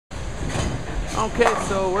Okay,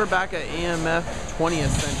 so we're back at AMF 20th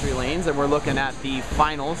Century Lanes, and we're looking at the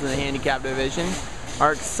finals in the handicap division.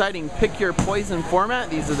 Our exciting pick your poison format.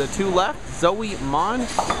 These are the two left, Zoe Mahn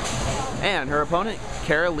and her opponent,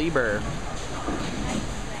 Lieber.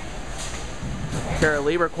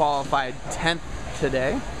 Lieber qualified 10th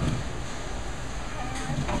today.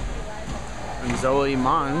 And Zoe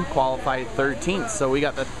Mahn qualified 13th. So we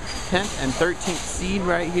got the 10th and 13th seed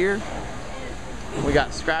right here. We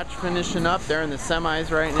got Scratch finishing up. They're in the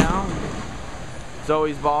semis right now.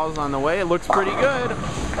 Zoe's ball's on the way. It looks pretty good.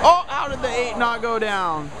 Oh, how did the 8 not go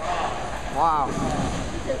down? Wow.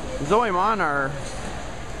 Zoe Mahn are...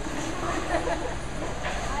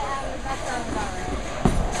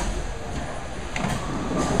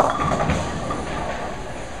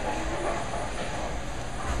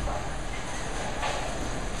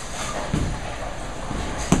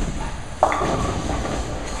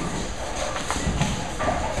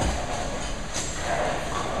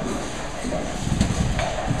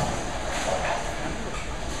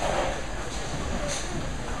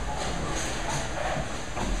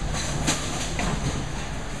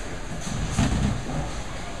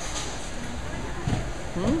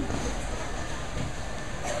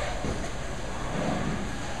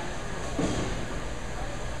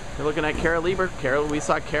 You're looking at Lieber. We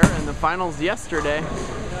saw Kara in the finals yesterday.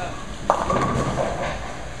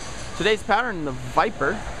 Today's pattern, the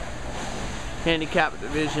Viper. Handicap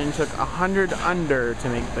division took 100 under to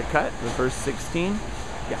make the cut, the first 16.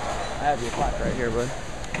 Yeah, I have your clock right here, bud.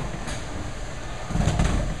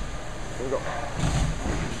 Here we go.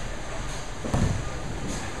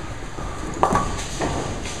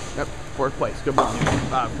 Yep, 4th place. Good ball.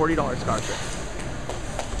 $40 scholarship.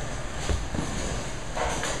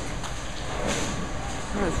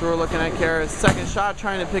 Alright, so we're looking at Kara's second shot,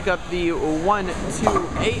 trying to pick up the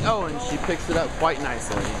 1-2-8-0, and she picks it up quite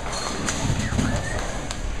nicely.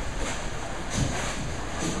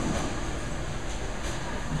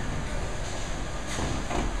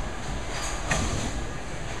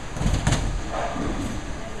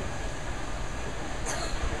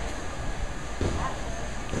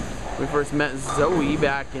 We first met Zoe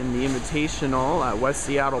back in the Invitational at West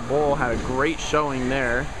Seattle Bowl, had a great showing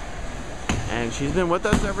there. And she's been with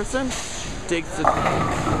us ever since. She makes the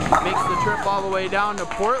trip all the way down to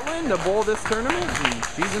Portland to bowl this tournament, and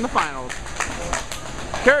she's in the finals.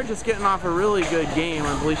 Kara just getting off a really good game.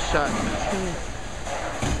 I believe she shot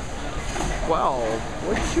 212.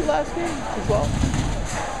 What did she shoot last game? 212?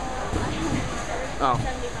 Oh,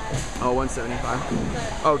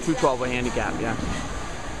 175. Oh, 212 a handicap, yeah.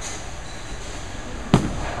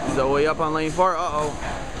 Zoe up on lane 4.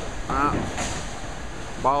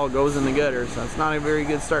 Ball goes in the gutter, so it's not a very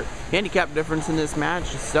good start. Handicap difference in this match,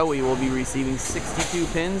 Zoe will be receiving 62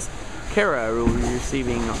 pins. Kara will be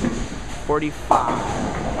receiving 45.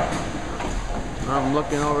 I'm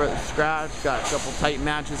looking over at the Scratch, got a couple tight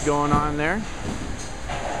matches going on there.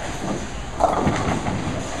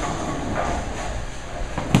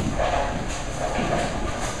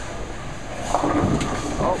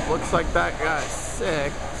 Oh, looks like that got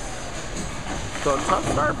 6. So a tough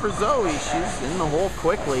start for Zoe. She's in the hole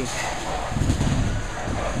quickly.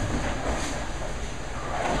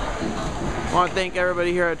 I want to thank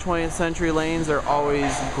everybody here at 20th Century Lanes. They're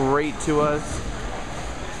always great to us.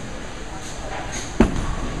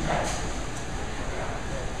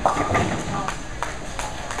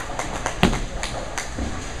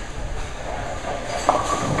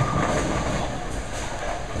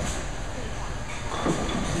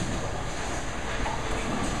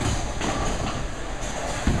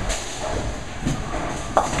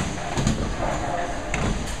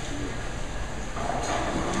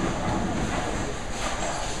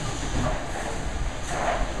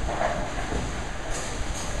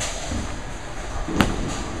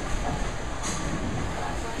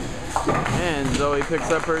 And Zoe picks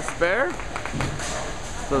up her spare.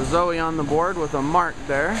 So Zoe on the board with a mark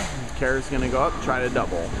there. Kara's gonna go up, try to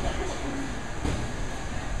double.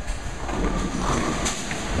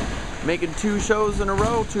 Making 2 shows in a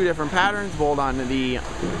row, 2 different patterns. Bowled onto the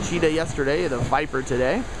Cheetah yesterday, the Viper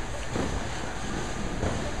today.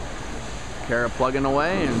 Kara plugging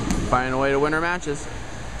away and finding a way to win her matches.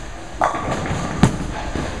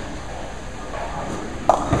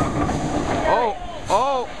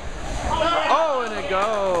 Oh, and it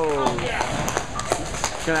goes.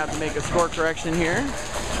 Gonna have to make a score correction here.